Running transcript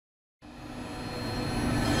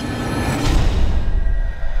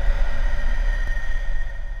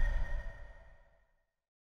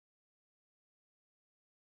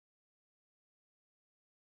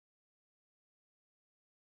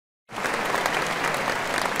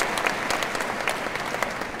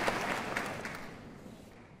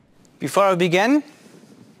Before I begin,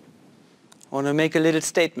 I want to make a little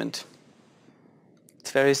statement. It's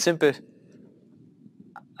very simple.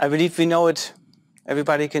 I believe we know it,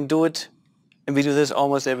 everybody can do it, and we do this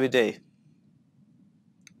almost every day.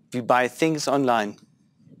 We buy things online.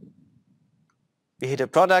 We hit a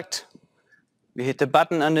product, we hit the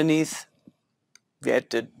button underneath, we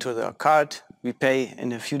add it to the cart, we pay,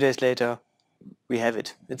 and a few days later, we have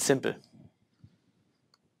it. It's simple.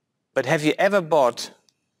 But have you ever bought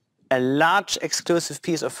a large exclusive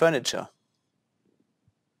piece of furniture?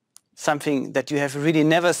 Something that you have really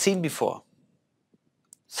never seen before.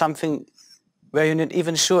 Something where you're not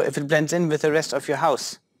even sure if it blends in with the rest of your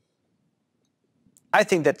house. I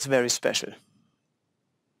think that's very special.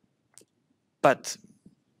 But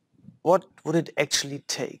what would it actually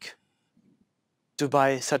take to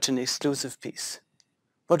buy such an exclusive piece?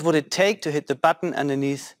 What would it take to hit the button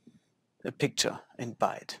underneath a picture and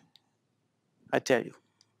buy it? I tell you,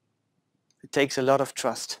 it takes a lot of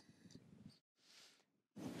trust.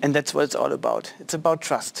 And that's what it's all about. It's about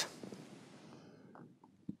trust.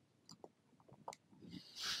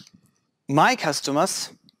 My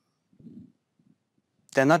customers,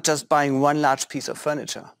 they're not just buying one large piece of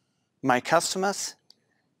furniture. My customers,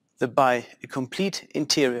 they buy a complete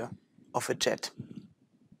interior of a jet.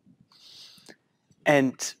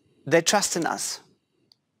 And they trust in us.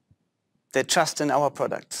 They trust in our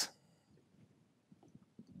products.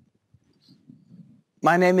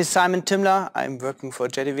 My name is Thümmler. I'm working for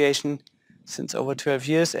Jet Aviation since over 12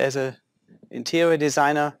 years as an interior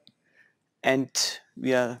designer, and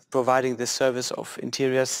we are providing this service of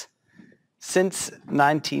interiors since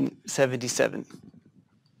 1977.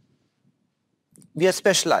 We are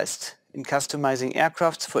specialized in customizing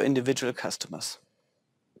aircrafts for individual customers.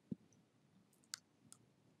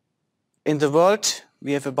 In the world,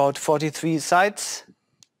 we have about 43 sites,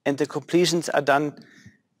 and the completions are done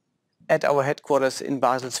at our headquarters in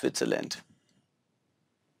Basel, Switzerland.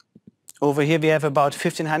 Over here we have about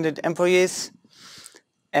 1,500 employees,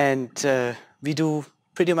 and we do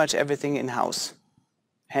pretty much everything in-house,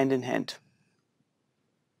 hand in hand.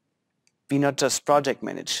 We not just project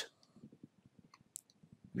manage.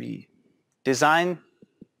 We design,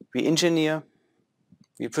 we engineer,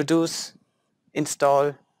 we produce,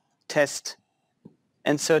 install, test,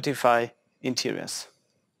 and certify interiors.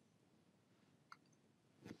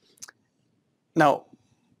 Now,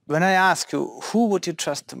 when I ask you, who would you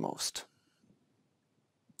trust the most?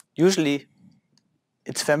 Usually,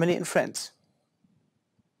 it's family and friends.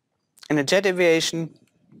 In a Jet Aviation,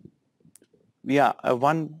 we are a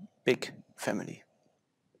one big family.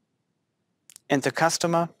 And the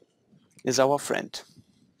customer is our friend.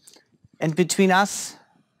 And between us,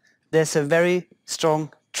 there's a very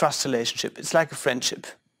strong trust relationship. It's like a friendship.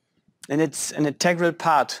 And it's an integral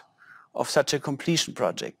part of such a completion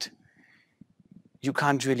project. You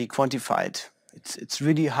can't really quantify it. It's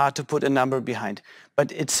really hard to put a number behind.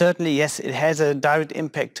 But it certainly, yes, it has a direct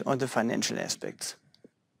impact on the financial aspects.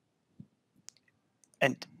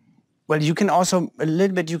 And, well, you can also, a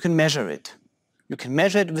little bit, you can measure it. You can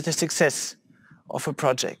measure it with the success of a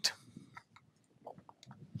project.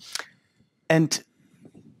 And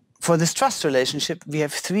for this trust relationship, we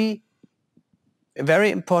have three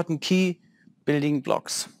very important key building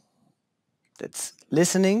blocks. That's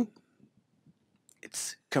listening,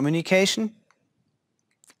 it's communication,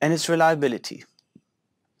 and it's reliability.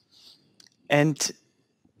 And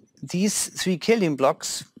these three building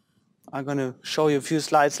blocks, I'm going to show you a few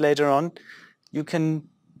slides later on, you can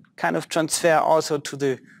kind of transfer also to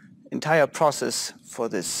the entire process for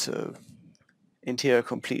this interior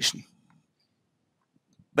completion.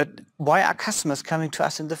 But why are customers coming to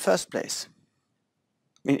us in the first place?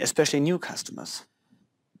 I mean, especially new customers.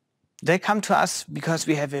 They come to us because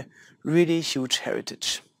we have a really huge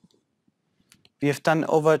heritage. We have done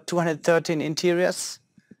over 213 interiors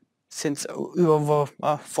since over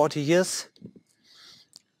 40 years.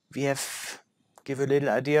 We have, give a little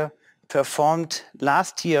idea, performed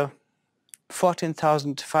last year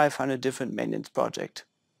 14,500 different maintenance projects.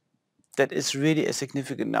 That is really a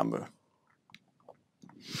significant number.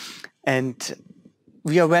 And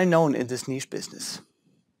we are well known in this niche business.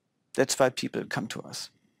 That's why people come to us.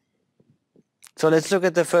 So let's look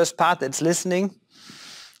at the first part, that's listening.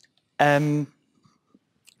 I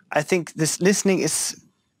think this listening is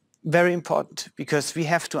very important because we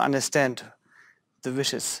have to understand the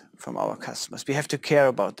wishes from our customers. We have to care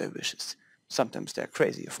about their wishes. Sometimes they're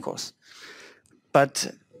crazy, of course.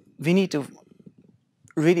 But we need to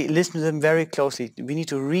really listen to them very closely. We need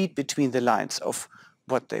to read between the lines of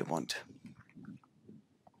what they want.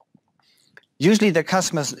 Usually the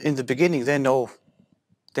customers in the beginning, they know,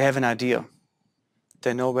 they have an idea.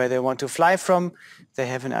 They know where they want to fly from. They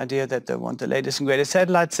have an idea that they want the latest and greatest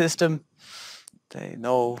satellite system. They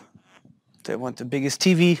know they want the biggest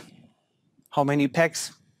TV, how many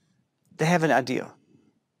packs. They have an idea.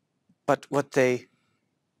 But what they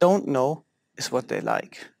don't know is what they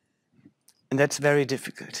like. And that's very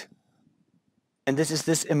difficult. And this is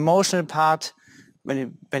this emotional part when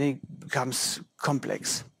it becomes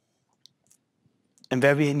complex. And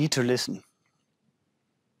where we need to listen.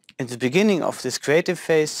 In the beginning of this creative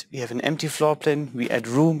phase, we have an empty floor plan, we add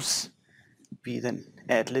rooms, we then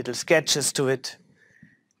add little sketches to it.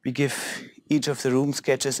 We give each of the room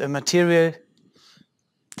sketches a material,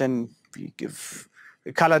 then we give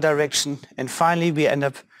a color direction, and finally we end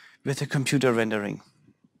up with a computer rendering.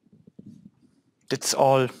 It's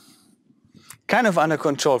all kind of under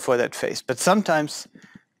control for that phase, but sometimes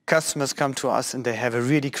customers come to us and they have a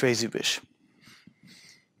really crazy wish.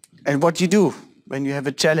 And what you do when you have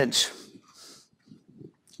a challenge,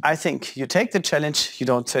 I think you take the challenge, you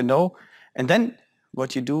don't say no, and then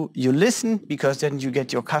what you do, you listen, because then you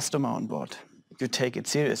get your customer on board. You take it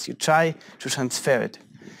serious, you try to transfer it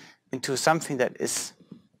into something that is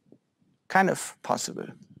kind of possible.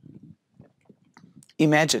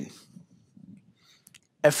 Imagine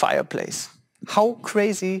a fireplace. How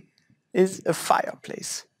crazy is a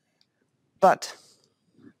fireplace? But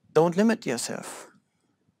don't limit yourself.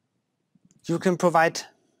 You can provide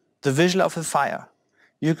the visual of a fire.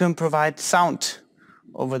 You can provide sound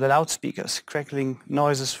over the loudspeakers, crackling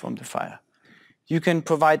noises from the fire. You can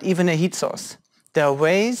provide even a heat source. There are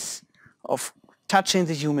ways of touching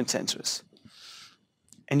the human senses.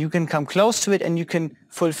 And you can come close to it and you can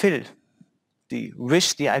fulfill the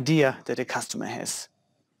wish, the idea that a customer has.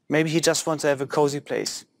 Maybe he just wants to have a cozy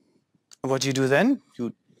place. And what you do then?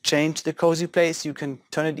 You change the cozy place. You can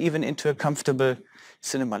turn it even into a comfortable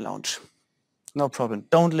cinema lounge. No problem.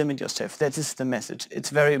 Don't limit yourself. That is the message. It's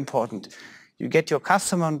very important. You get your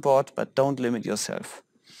customer on board, but don't limit yourself.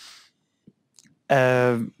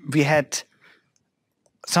 We had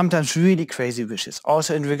sometimes really crazy wishes,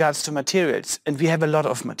 also in regards to materials. And we have a lot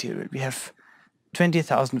of material. We have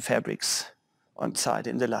 20,000 fabrics on site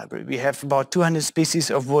in the library. We have about 200 species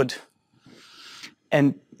of wood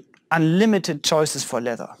and unlimited choices for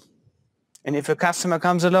leather. And if a customer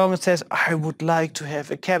comes along and says, I would like to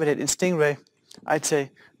have a cabinet in Stingray, I'd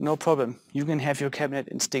say, no problem. You can have your cabinet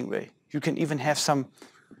in Stingray. You can even have some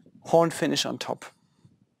horn finish on top.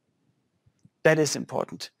 That is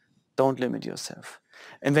important. Don't limit yourself.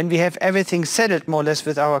 And when we have everything settled more or less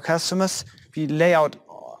with our customers, we lay out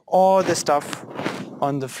all the stuff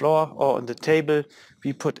on the floor or on the table.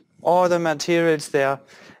 We put all the materials there,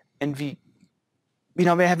 and we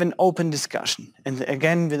have an open discussion. And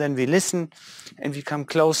again, then we listen and we come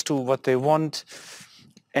close to what they want.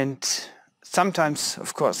 And sometimes,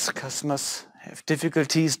 of course, customers have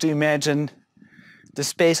difficulties to imagine the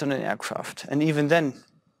space on an aircraft. And even then,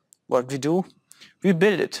 what we do, we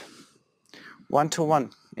build it one-to-one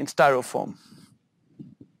in styrofoam.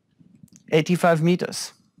 85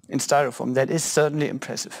 meters in styrofoam. That is certainly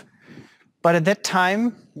impressive. But at that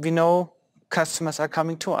time, we know customers are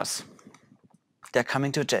coming to us. They're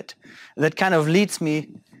coming to JET. And that kind of leads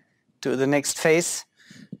me to the next phase.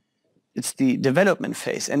 It's the development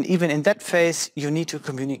phase. And even in that phase, you need to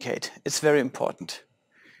communicate. It's very important.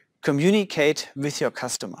 Communicate with your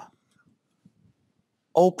customer.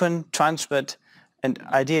 Open, transparent, and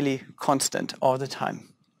ideally constant all the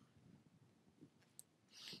time.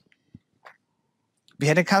 We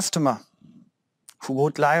had a customer who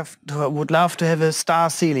would love to have a star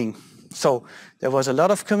ceiling. So there was a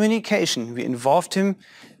lot of communication. We involved him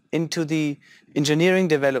into the engineering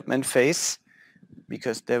development phase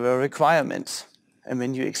because there were requirements. And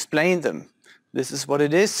when you explain them, this is what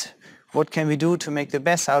it is, what can we do to make the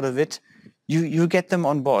best out of it, you get them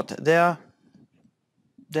on board. They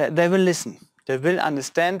will listen. They will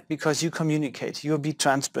understand because you communicate, you'll be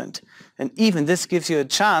transparent. And even this gives you a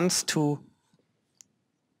chance to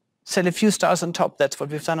sell a few stars on top. That's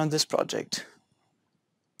what we've done on this project.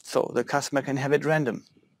 So the customer can have it random.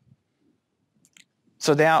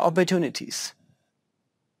 So there are opportunities.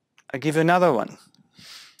 I'll give you another one.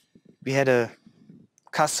 We had a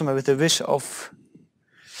customer with a wish of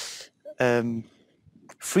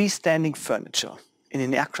freestanding furniture in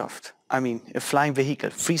an aircraft. I mean, a flying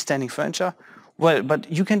vehicle, freestanding furniture. Well,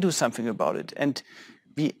 but you can do something about it. And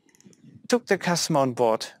we took the customer on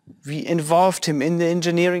board. We involved him in the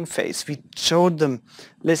engineering phase. We showed them,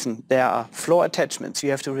 listen, there are floor attachments. You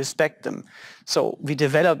have to respect them. So we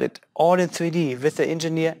developed it all in 3D with the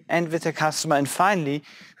engineer and with the customer. And finally,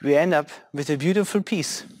 we end up with a beautiful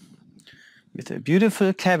piece, with a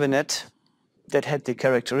beautiful cabinet that had the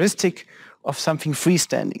characteristic of something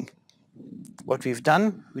freestanding. What we've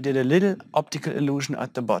done, we did a little optical illusion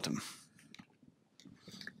at the bottom.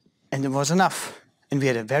 And it was enough. And we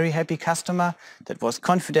had a very happy customer that was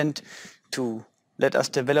confident to let us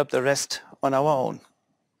develop the rest on our own.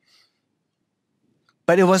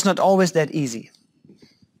 But it was not always that easy.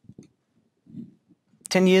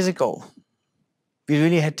 10 years ago, we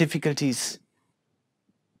really had difficulties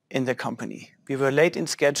in the company. We were late in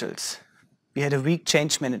schedules. We had a weak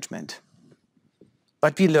change management.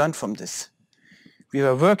 But we learned from this. We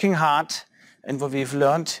were working hard, and what we've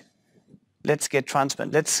learned, let's get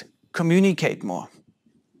transparent. Let's communicate more.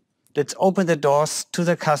 Let's open the doors to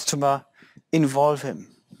the customer, involve him.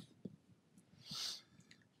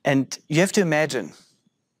 And you have to imagine,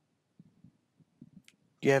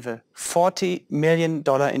 you have a $40 million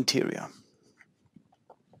interior.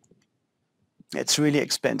 It's really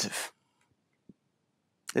expensive.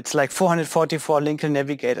 It's like 444 Lincoln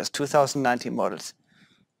Navigators, 2019 models.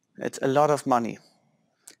 It's a lot of money.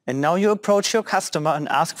 And now you approach your customer and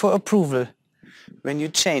ask for approval when you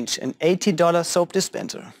change an $80 soap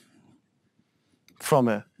dispenser from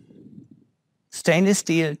a stainless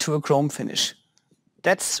steel to a chrome finish.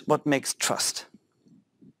 That's what makes trust.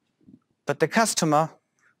 But the customer,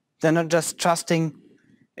 they're not just trusting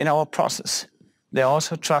in our process. They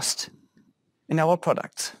also trust in our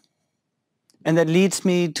products. And that leads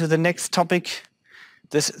me to the next topic,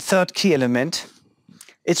 this third key element.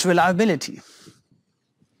 It's reliability.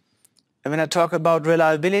 And when I talk about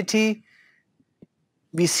reliability,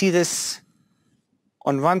 we see this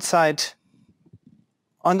on one side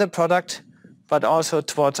on the product, but also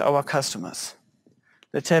towards our customers.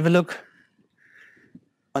 Let's have a look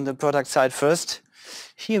on the product side first.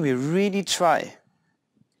 Here we really try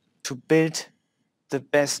to build the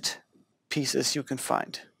best pieces you can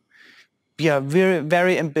find. We are very,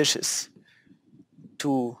 very ambitious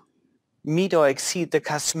to meet or exceed the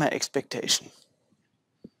customer expectation.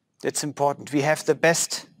 That's important. We have the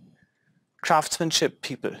best craftsmanship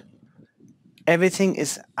people. Everything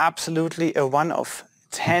is absolutely a one-off.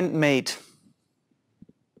 It's handmade,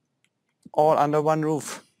 all under one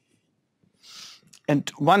roof.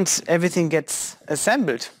 And once everything gets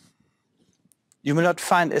assembled, you will not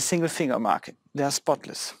find a single finger mark. They are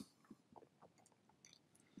spotless.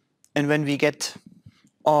 And when we get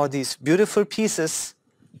all these beautiful pieces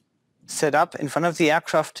set up in front of the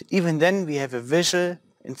aircraft, even then we have a visual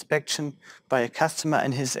inspection by a customer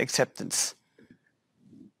and his acceptance.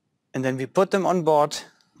 And then we put them on board,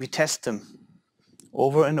 we test them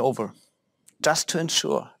over and over, just to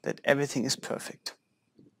ensure that everything is perfect.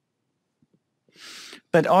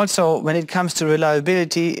 But also, when it comes to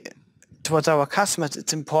reliability towards our customers,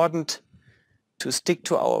 it's important to stick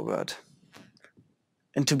to our word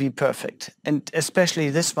and to be perfect. And especially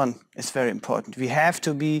this one is very important. We have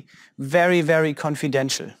to be very, very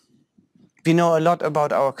confidential. We know a lot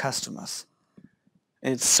about our customers.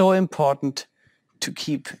 And it's so important to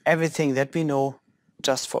keep everything that we know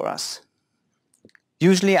just for us.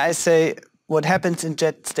 Usually I say, what happens in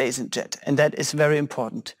jet stays in jet. And that is very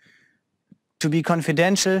important. To be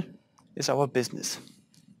confidential is our business.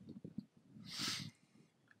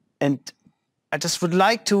 And I just would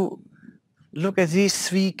like to look at these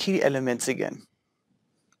three key elements again.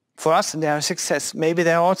 For us, they are a success. Maybe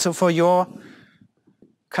they are also for your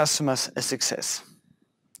customers a success.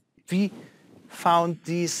 We found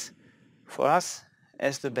these for us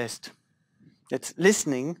as the best. It's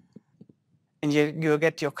listening, and you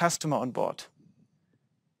get your customer on board.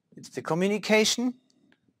 It's the communication,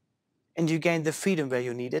 and you gain the freedom where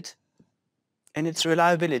you need it. And it's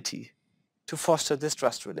reliability to foster this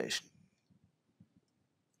trust relation.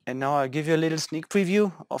 And now I'll give you a little sneak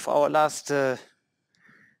preview of our last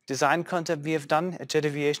design concept we have done at Jet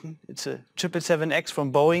Aviation. It's a 777X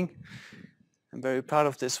from Boeing. I'm very proud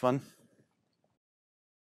of this one.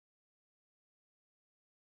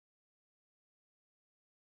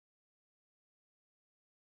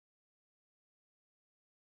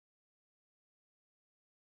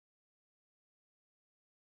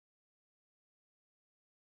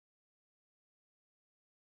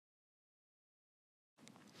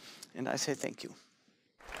 And I say thank you.